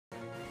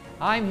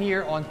I'm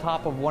here on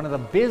top of one of the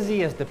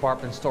busiest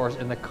department stores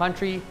in the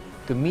country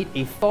to meet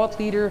a thought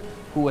leader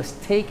who has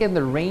taken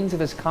the reins of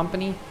his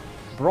company,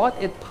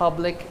 brought it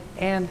public,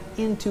 and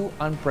into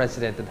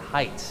unprecedented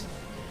heights.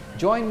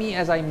 Join me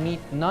as I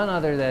meet none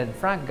other than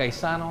Frank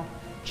Gaisano,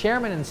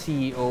 Chairman and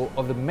CEO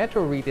of the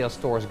Metro Retail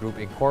Stores Group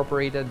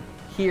Incorporated,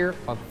 here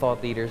on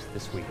Thought Leaders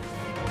This Week.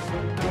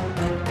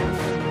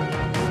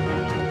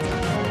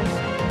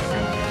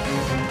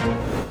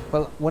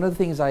 Well, one of the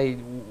things I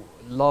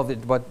love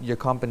about your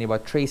company,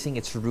 about tracing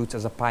its roots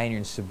as a pioneer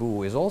in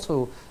Cebu, is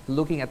also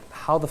looking at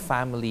how the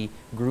family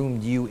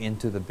groomed you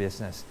into the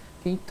business.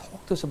 Can you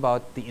talk to us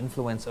about the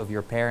influence of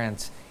your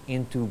parents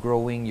into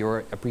growing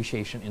your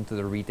appreciation into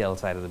the retail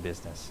side of the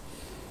business?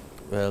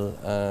 Well,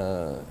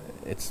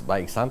 it's by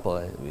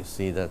example. We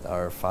see that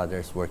our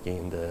father's working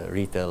in the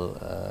retail,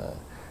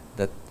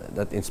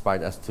 that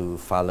inspired us to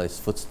follow his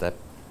footstep,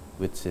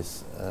 which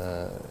is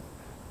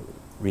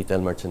retail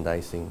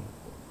merchandising.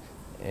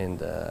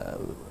 And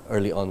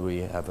early on,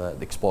 we have the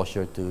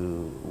exposure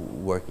to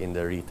work in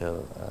the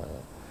retail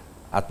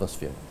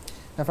atmosphere.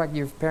 In fact,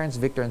 your parents,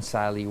 Victor and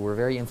Sally, were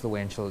very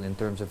influential in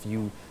terms of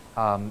you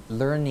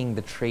learning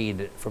the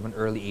trade from an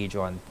early age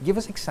on. Give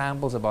us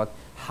examples about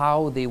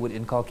how they would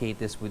inculcate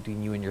this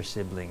between you and your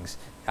siblings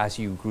as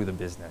you grew the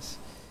business.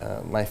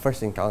 My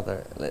first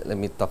encounter, let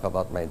me talk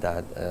about my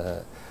dad.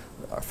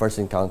 Our first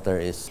encounter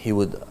is he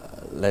would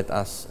let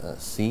us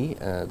see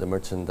the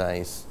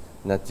merchandise,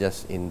 not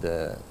just in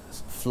the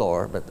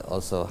floor, but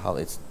also how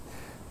it's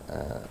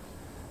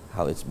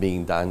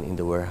being done in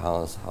the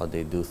warehouse, how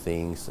they do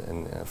things,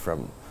 and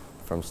from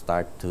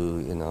start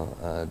to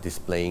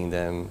displaying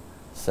them,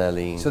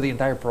 selling. So the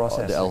entire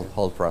process. The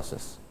whole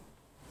process.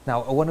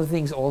 Now, one of the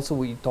things also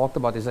we talked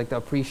about is like the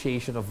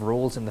appreciation of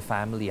roles in the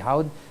family.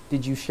 How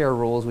did you share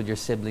roles with your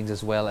siblings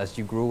as well as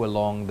you grew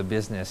along the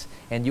business?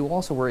 And you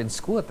also were in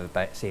school at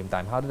the same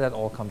time. How did that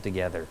all come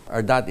together?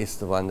 Our dad is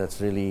the one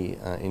that's really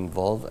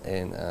involved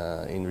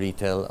in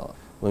retail.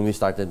 When we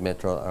started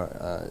Metro,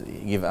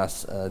 he gave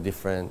us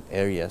different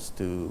areas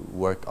to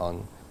work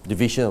on.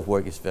 Division of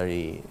work is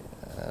very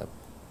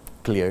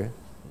clear.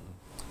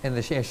 And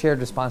the shared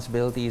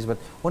responsibilities, but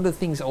one of the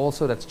things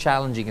also that's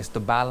challenging is to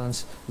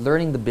balance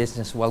learning the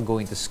business while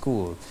going to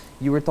school.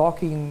 You were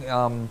talking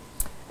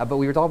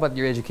about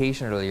your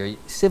education earlier.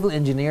 Civil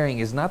engineering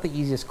is not the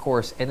easiest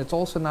course, and it's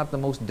also not the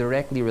most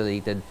directly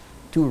related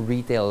to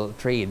retail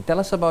trade. Tell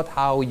us about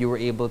how you were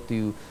able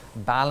to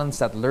balance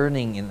that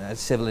learning in a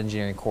civil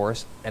engineering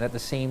course and at the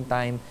same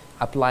time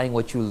applying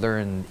what you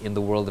learned in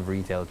the world of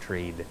retail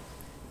trade.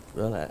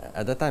 Well,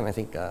 at that time, I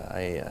think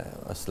I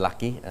was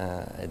lucky.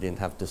 I didn't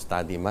have to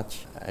study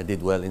much. I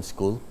did well in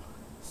school.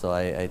 So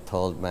I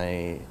told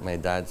my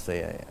dad,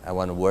 say, I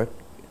want to work,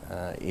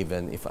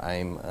 even if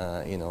I'm,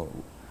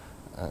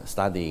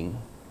 studying,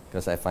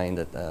 because I find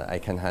that I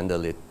can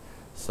handle it.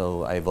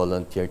 So I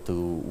volunteered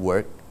to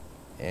work,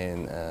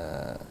 and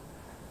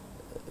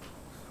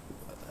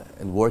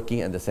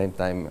working at the same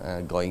time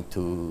going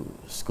to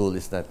school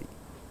is not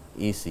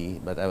easy,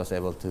 but I was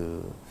able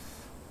to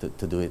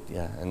do it,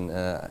 yeah. And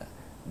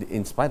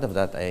in spite of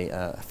that,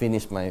 I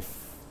finished my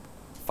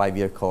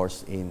 5-year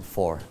course in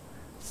 4.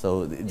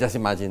 So just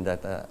imagine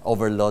that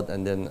overload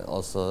and then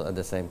also at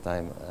the same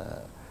time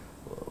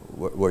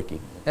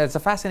working. Yeah, it's a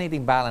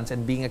fascinating balance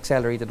and being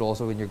accelerated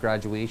also in your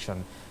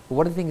graduation. But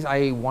one of the things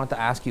I want to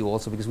ask you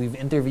also, because we've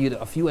interviewed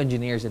a few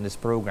engineers in this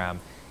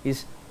program,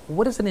 is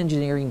what does an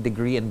engineering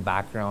degree and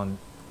background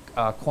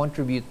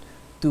contribute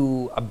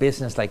to a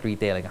business like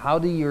retailing? How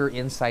do your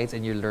insights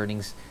and your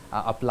learnings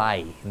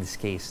apply, in this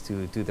case,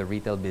 to the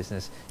retail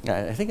business?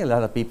 Yeah, I think a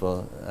lot of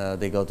people,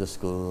 they go to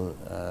school,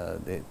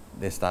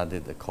 they study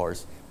the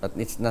course, but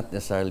it's not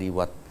necessarily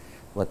what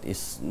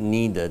is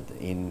needed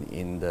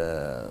in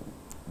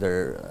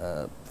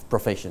their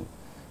profession.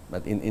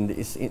 But in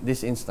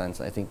this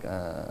instance, I think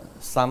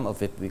some of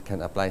it we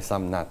can apply,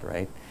 some not,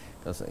 right?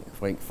 Because,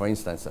 for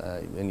instance,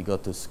 when you go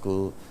to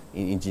school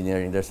in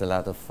engineering, there's a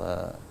lot of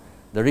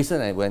the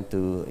reason I went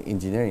to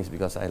engineering is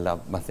because I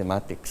love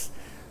mathematics.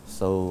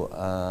 So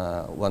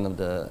one of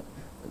the,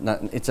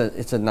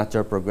 it's a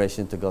natural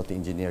progression to go to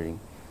engineering.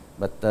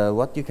 But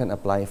what you can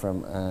apply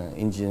from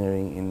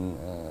engineering in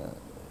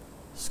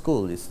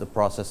school is the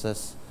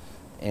processes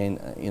and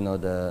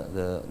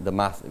the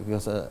math,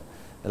 because a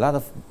lot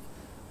of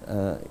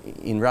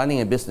in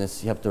running a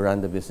business, you have to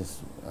run the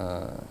business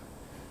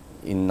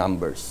in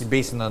numbers.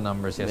 Based on the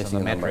numbers, yes, on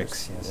the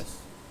metrics. Yes.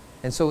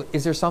 And so,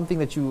 is there something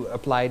that you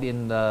applied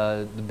in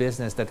the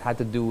business that had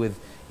to do with,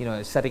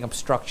 setting up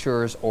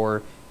structures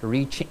or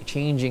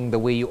changing the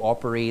way you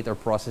operate or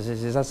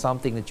processes? Is that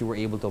something that you were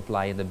able to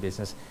apply in the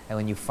business and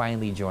when you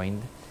finally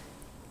joined?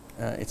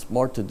 It's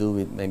more to do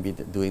with maybe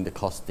doing the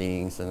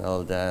costings and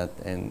all that,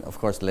 and of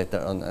course later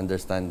on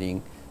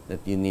understanding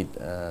that you need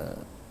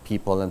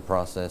people and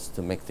process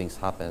to make things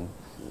happen.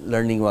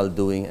 Learning while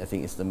doing, I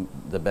think, is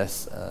the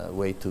best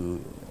way to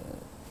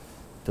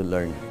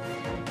learn.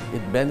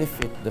 It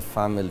benefits the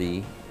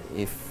family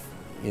if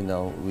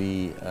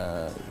we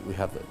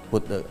have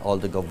put all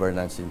the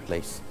governance in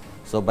place.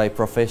 So by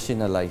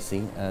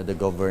professionalizing, the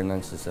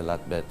governance is a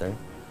lot better.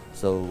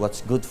 So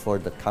what's good for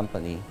the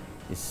company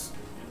is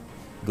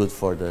good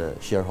for the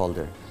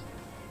shareholder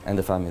and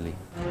the family.